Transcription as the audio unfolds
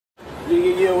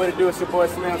Yeah, what it do? It's your boy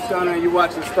Slam Stunner, and you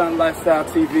watching Stunt Lifestyle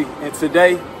TV. And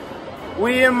today,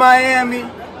 we in Miami.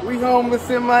 We homeless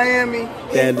in Miami.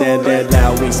 That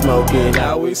loud we smoking.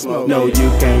 No, you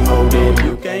can't hold it.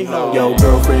 Your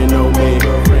girlfriend know me,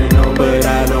 but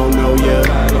I don't know ya.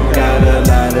 Got a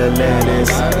lot of lettuce.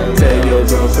 Tell your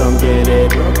girl come get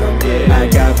it. I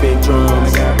got big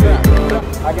drums.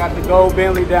 I got the gold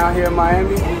Bentley down here in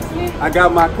Miami. I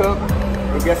got my cup.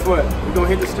 And guess what? We're gonna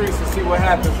hit the streets and see what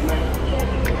happens, man.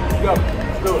 Let's go.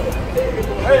 Let's do it.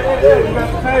 Hey, you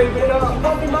got the chain, big dog.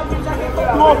 You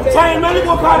want the chain, man? You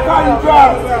gonna car you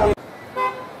drive.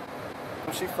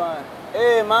 She fine.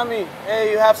 Hey, mommy.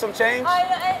 Hey, you have some change? Mommy,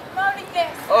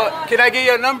 yes. Can I get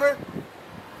your number?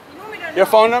 You want me to Your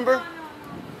phone number? No.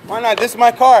 Why not? This is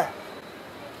my car.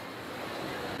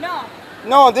 No.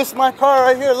 No, this is my car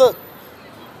right here. Look.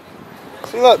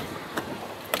 See, look.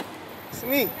 It's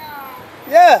me. No.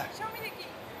 Yeah. Show me the key.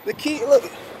 The key, look.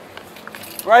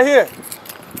 Right here.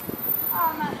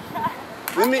 Oh my God.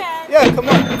 Let me. Okay. Yeah, come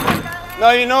on. No,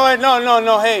 you know what?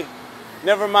 No. Hey,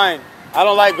 never mind. I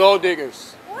don't like gold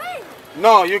diggers. What?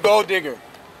 No, you're gold digger.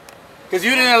 Cause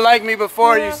you didn't like me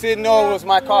before. You said no, it was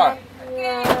my car.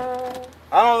 Okay.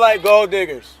 I don't like gold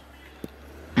diggers.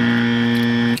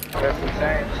 Got some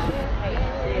change.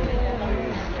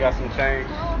 You got some change.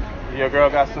 Your girl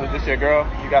got some. This your girl?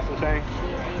 You got some change?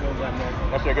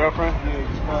 That's your girlfriend?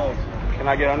 Can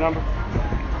I get her number?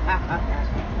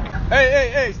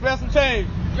 Hey, spell some change.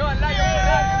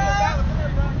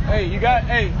 Hey, you got,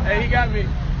 hey, he got me.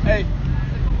 Hey,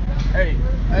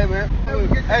 man.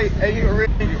 Hey, you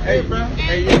ready? Hey, bro.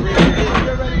 Hey, you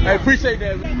ready? Hey, appreciate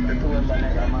that.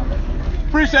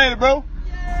 Appreciate it, bro.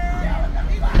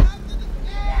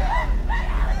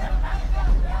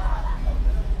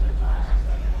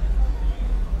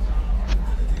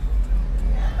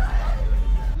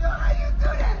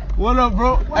 What up,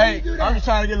 bro? Hey, I'm just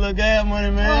trying to get a little gas money,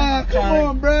 man. Come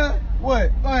on, bro. What?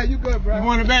 Go ahead, you good, bro. You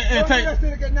want it back? Hey, take. Go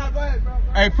ahead, bro.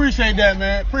 Hey, appreciate that,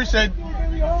 man. Appreciate. This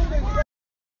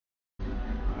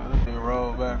thing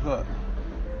roll back up.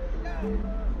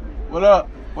 What up?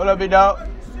 What up, big dog?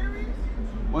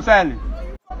 What's happening?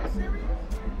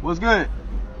 What's good?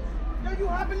 Yo, you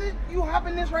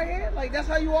hopping this right here? Like, that's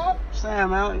how you are? Sam,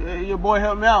 man, your boy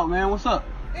helped me out, man. What's up?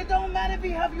 It don't matter if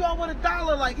he help you out with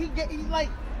 $1. Like, he's like,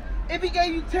 if he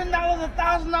gave you $10,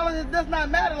 $1,000, it does not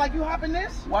matter. Like, you hopping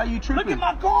this? Why you tripping? Look at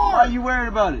my car. Why you worried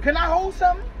about it? Can I hold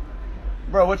something?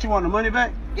 Bro, what you want, the money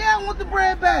back? Yeah, I want the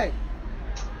bread back.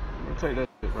 I'll take that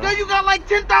shit, bro. Yo, you got like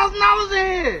 $10,000 in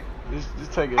here.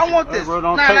 Just take it. I want Hey, this. bro,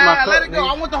 don't take my cup, let it go. nigga.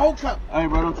 I want the whole cup. Hey,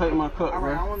 bro, don't take my cup, All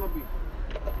right, I bro. want no beef.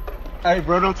 Hey,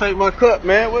 bro, don't take my cup,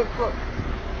 man. What the fuck?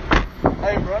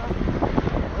 Hey, bro.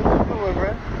 What you doing,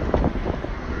 bro?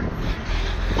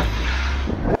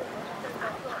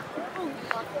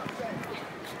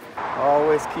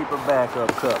 Always keep a backup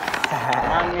cup.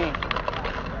 Mami,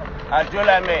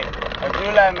 ayúdame.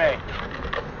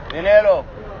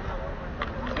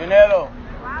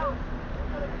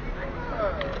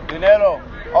 Dinero.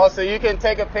 Oh, so you can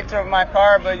take a picture of my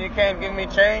car, but you can't give me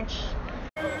change?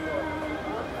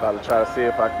 About to try to see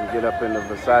if I can get up in the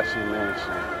Versace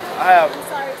mansion. I'm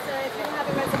sorry, sir. If you don't have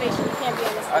a reservation, you can't be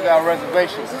in this I got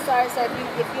reservations. I'm sorry, sir.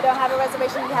 If you don't have a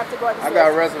reservation, you have to go up the I got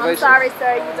a reservation. I'm sorry,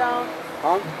 sir. You don't.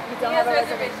 Huh? You don't have a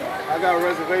reservation. I got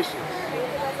reservations.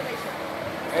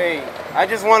 Hey, I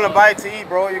just want a bite to eat,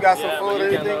 bro. You got some food or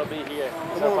anything? Be here.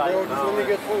 Come on, bro. Just let me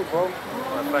get food, bro.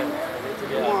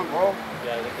 Come on, bro.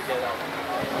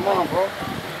 Come on, bro.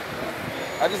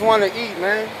 I just want to eat,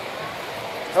 man.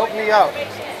 Help me out.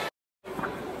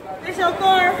 This your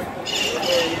car?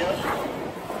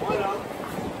 What up?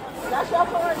 That's your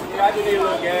car? Yeah, I just need a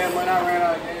little gas, man. I ran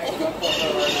out of gas.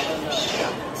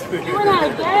 You ran out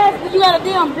of gas, but you got a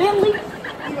damn Bentley? You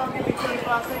gonna give me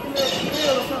 25 seconds or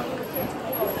something?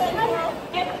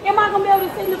 Am I gonna be able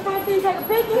to sit in the front seat and take a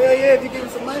picture? Yeah, if you give me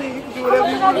some money, you can do whatever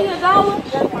you want. $1.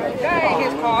 That ain't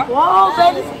his car. Whoa,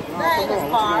 baby. That ain't his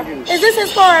car. Is this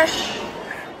his car?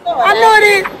 I know it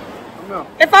is. No.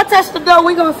 If I touch the door,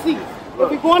 we gonna see. If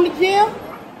we going to jail?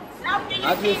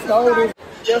 I just stole this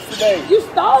yesterday. You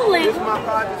stole This it? is my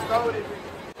car, I just stole it.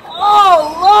 Oh,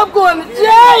 Lord, I'm going to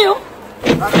jail. I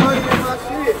stole it in my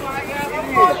shit.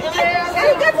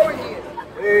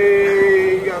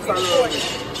 Hey, you gotta start over.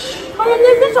 Man, is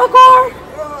this your car?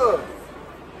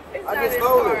 I just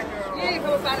stole it.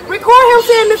 Record him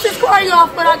saying this is car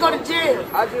off, but I go to jail.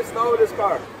 I just stole this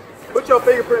car. Put your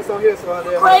fingerprints on here so I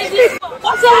know. Crazy. Watch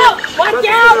out. Watch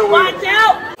out. Watch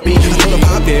out. Hey,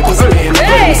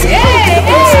 hey, hey, hey.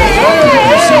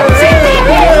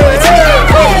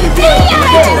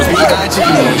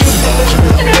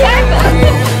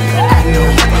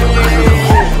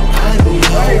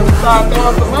 Start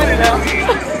throwing some money now.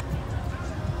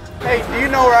 Hey, do you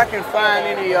know where I can find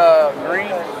any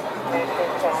green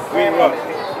what?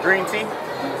 Green tea?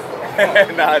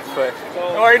 Nah, it's fun.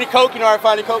 Or any Coke? You know where I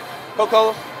find any Coke?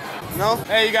 Coca-Cola? No?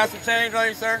 Hey, you got some change on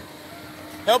you, sir?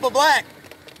 Help a black.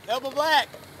 Help a black.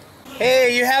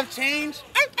 Hey, you have change?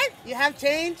 You have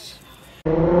change?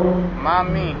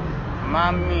 Mommy.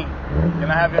 Mommy. Can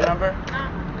I have your number? No.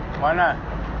 Why not?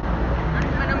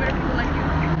 My number to people like you.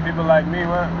 People like me?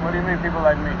 What do you mean people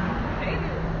like me?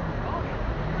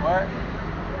 What?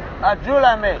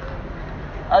 Ayúdame.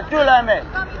 Ayúdame.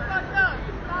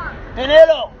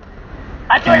 Dinero.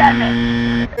 Ayúdame.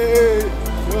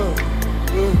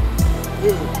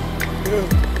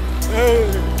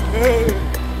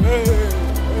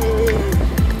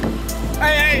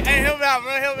 Hey, help me out,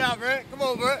 bro. Help me out, bro. Come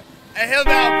on, bro. Hey, help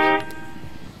me out, bro.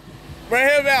 Bro,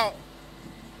 help me out.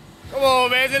 Come on,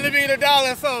 man. Just let me get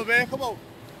 $1 or so, man. Come on.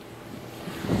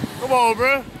 Come on,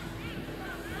 bro.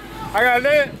 I got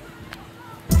that.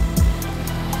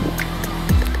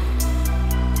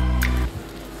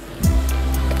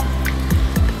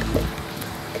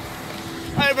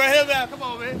 Hey, bro, help me out. Come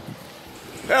on, man.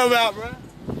 Help me out, bro.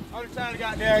 I'm just trying to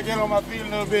get there and get on my feet a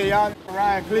little bit. Y'all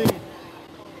ride clean.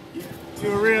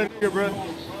 You a real nigga, bro.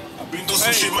 I've been doing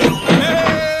some shit, man.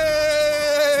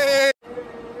 Hey!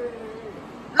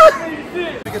 Let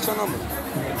me get your number.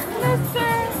 Yes,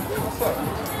 sir. What's up?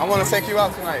 I want to take you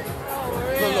out tonight.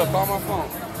 Oh, really? Look, call my phone.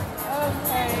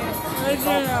 Okay. What's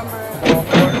your number?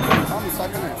 I'm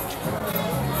typing in.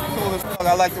 Cool as fuck.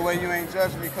 I like the way you ain't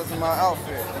judging me because of my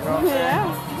outfit. You know what I'm saying? Yeah.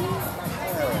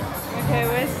 Yeah. Okay,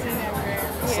 what's the number?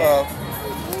 What's up?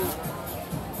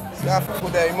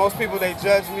 Most people they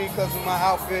judge me because of my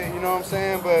outfit, you know what I'm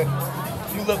saying? But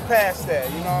you look past that,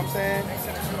 you know what I'm saying?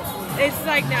 It's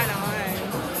like not on.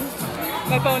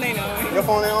 My phone ain't on. Your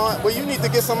phone ain't on? Well, you need to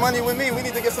get some money with me. We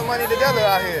need to get some money together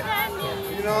out here.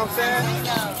 You know what I'm saying?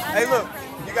 Hey, look,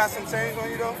 you got some change on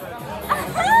you though?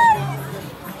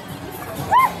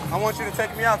 I want you to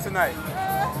take me out tonight.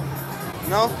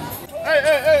 No?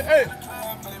 Hey.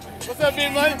 What's up,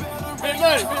 big money? Big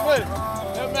money.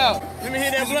 Help me out. Let me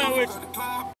hit that blunt with you.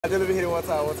 Let me hit it one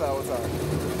time.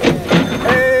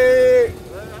 Hey!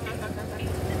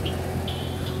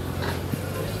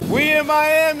 We in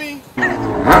Miami.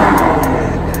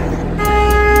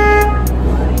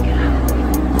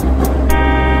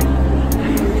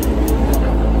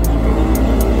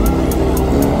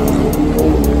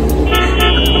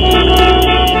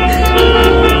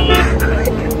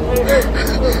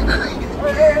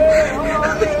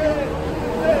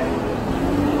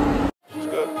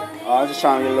 I'm just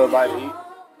trying to get a little bite to eat.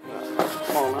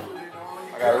 Come on, man.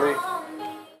 I gotta read.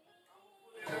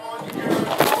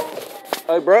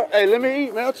 Hey, bro. Hey, let me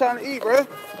eat, man. I'm trying to eat, bro.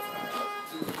 Come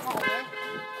on, man.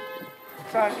 I'm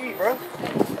trying to eat, bro.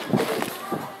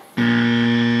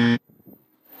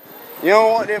 You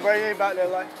don't want that, bro. You ain't about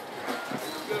that life.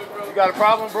 You got a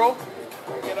problem, bro?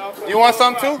 You want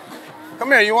some too? Come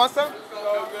here. You want some?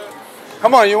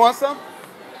 Come on. You want some?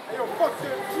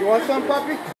 You want some,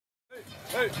 puppy?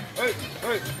 Hey.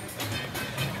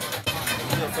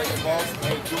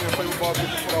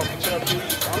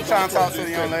 I'm trying to talk to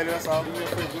the young lady, that's all.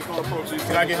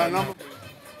 Can I get her number?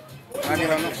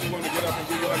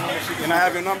 Can I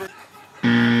have your number?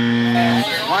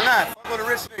 Why not? Fuck with a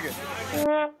rich nigga.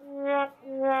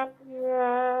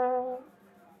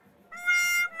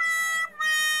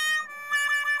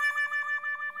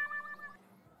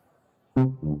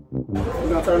 You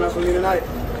gonna turn up for me tonight?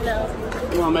 No.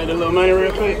 You wanna make a little money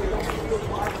real quick?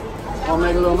 Wanna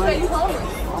make a little money?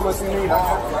 How much you need?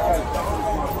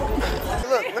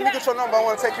 Look, let me get your number. I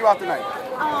wanna take you out tonight.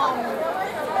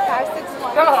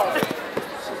 561.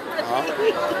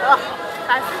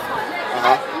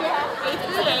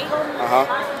 561.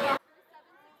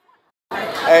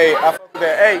 Hey, I fuck with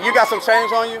that. Hey, you got some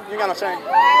change on you? You got no change?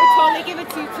 I'll totally give it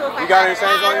to you too. You got any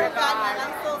change on you?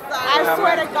 I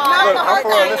swear to God. Look, I'm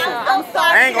for real, listen. I'm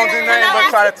sorry. I ain't gonna do nothing but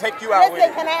try to take you out with it.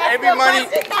 Every money,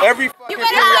 every fucking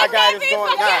penny I got is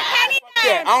going down.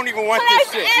 Yeah, I don't even want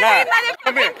this shit. Nah.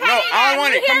 Come here. No, I don't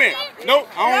want it. Come here. Nope,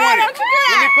 I don't want it.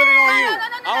 Let me put it on you.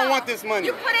 I don't want this money.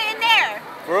 You put it in there.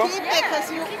 Bro? Keep it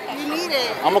because you need it.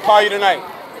 I'm gonna call you tonight.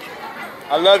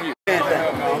 I love you.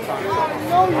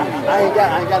 I ain't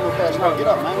got no fast car. Get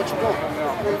up, man. What you doing?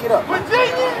 Man, get up.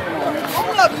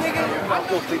 Hold up, nigga.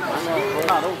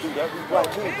 Don't do that. We black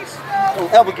kids.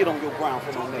 Don't ever get on your ground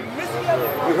for no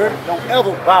nigga. You heard? Don't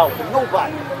ever bow for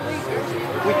nobody.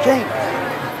 We can't.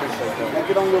 Don't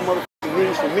get on your motherfucking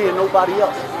knees for me and nobody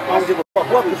else. I don't give a fuck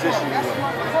what position you're in.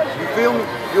 You feel me?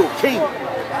 You're a king.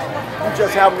 You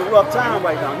just having a rough time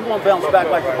right now. You won't bounce back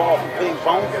like the ball from ping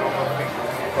pong.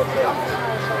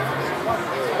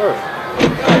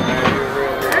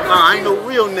 Nah, I ain't no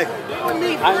real nigga.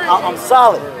 I'm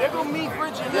solid. They're gonna meet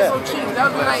Rich and this on cheese.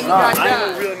 That was the night he Nah, got I ain't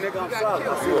down. no real nigga. I'm solid.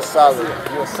 You a solid.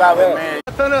 You a solid man.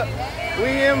 Turn up. We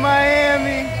in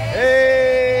Miami.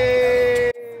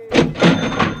 Hey.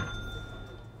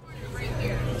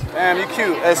 Damn, you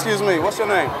cute. Hey, excuse me. What's your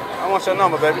name? I want your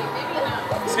number, baby.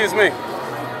 Excuse me.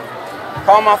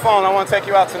 Call my phone. I want to take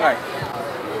you out tonight.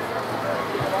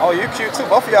 Oh, you cute too.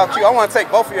 Both of y'all cute. I want to take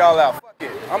both of y'all out. Fuck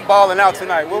it. I'm balling out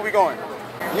tonight. Where we going?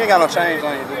 You ain't got no change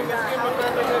on you, dude.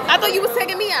 I thought you was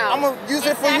taking me out. I'm gonna use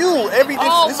it for you. This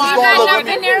is my going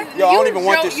to God. look. Yo, I don't even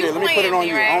want this shit. Let me put it on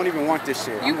you. I don't even want this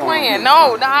shit. You playing?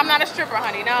 No, I'm not a stripper,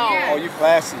 honey. No. Oh, you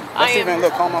classy. Let's even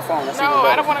look. Call my phone. Let's No,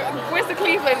 I don't want to. Where's the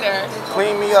Cleveland there?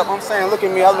 Clean me up. I'm saying, look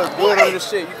at me. I look good under this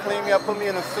shit. You clean me up, put me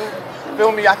in a suit.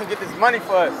 Feel me? I can get this money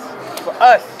for us. For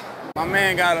us. My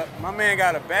man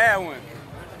got a bad one.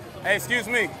 Hey, excuse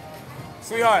me,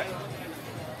 sweetheart.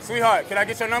 Sweetheart, can I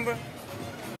get your number?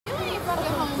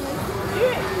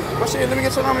 Well, shit, let me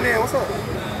get your number then. What's up?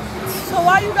 So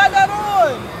why you got that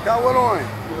on? Got what on?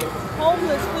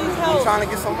 Homeless, please help. I'm trying to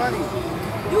get some money.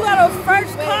 You got a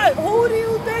fresh cut. Who do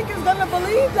you think is gonna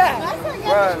believe that?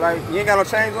 Bruh, like, you ain't got no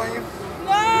change on you?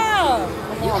 Nah.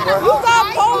 Come on, bro. You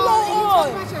got polo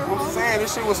on. I'm saying,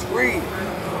 this shit was free.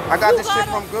 I got this shit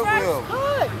from Goodwill.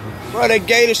 Cut. Bro, they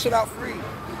gave this shit out free.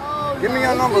 Give me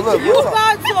your number, look. You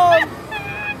got some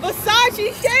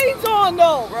Versace shades on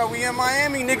though. Bro, we in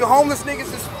Miami, nigga. Homeless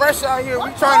niggas is fresh out here.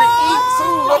 We trying to eat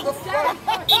too. What the fuck?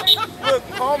 Look,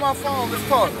 call my phone. Let's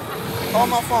talk. Call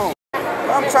my phone.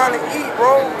 I'm trying to eat,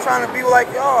 bro. I'm trying to be like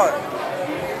y'all.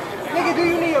 Nigga, do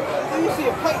you see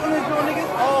a plate in this joint, niggas?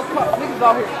 All cups. Niggas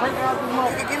out here drinking out this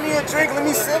motherfucker. Nigga, give me a drink. Let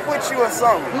me sip with you or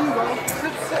something. Here you go.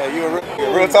 Sip. Hey, you a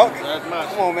real talk? That's mine.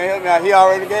 Come on, man. Help me out. He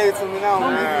already gave it to me now,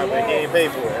 man. Nah, but he ain't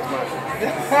paid for it.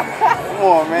 That's mine. Come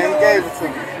on, man. He gave it to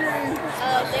me.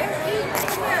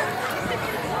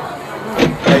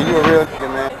 Hey, you a real nigga,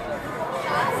 man.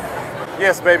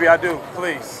 Yes, baby, I do.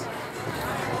 Please.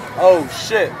 Oh,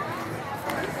 shit.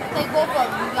 Take both of them.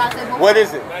 You gotta take both. What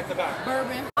is it?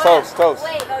 Bourbon. Toast, toast.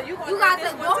 Wait, you gotta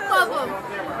take both of them.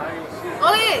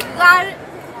 Oh yeah, you got it.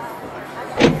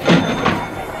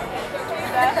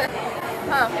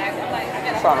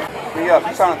 You trying to f me up?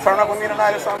 You trying to turn up with me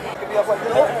tonight or something? Get me up like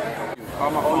this? Oh,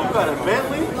 you got a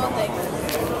Bentley? No thanks.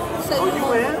 Oh, you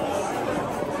in?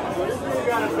 What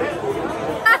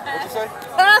you say?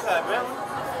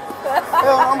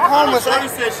 Hell, I'm homeless. Shorty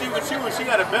said she with you and she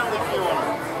got a Bentley key on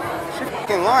her. She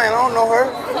fucking lying. I don't know her.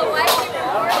 So why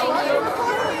are you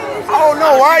recording you? I don't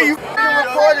know. Why are you fucking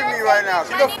recording me right now?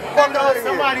 Get the fuck out of here.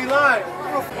 Somebody lying.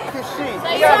 Who the fuck is she? So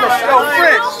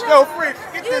Yo, French,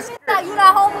 get this. You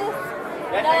not homeless?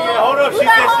 Yeah, hold up. She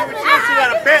said she with you and she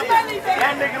got a Bentley.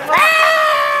 That nigga lying.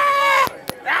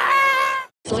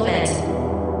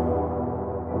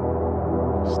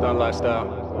 Stunt lifestyle.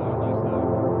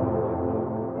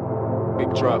 Big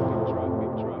drop.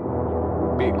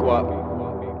 Big guap.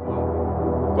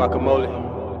 Guacamole.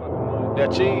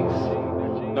 That cheese.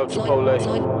 No chipotle.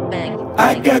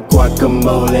 I got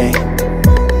guacamole.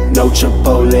 No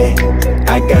chipotle.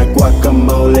 I got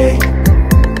guacamole.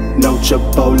 No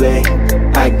chipotle.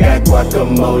 I got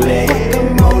guacamole.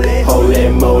 Holy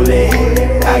moly.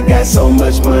 I got so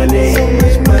much money.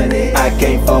 I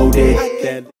can't fold it.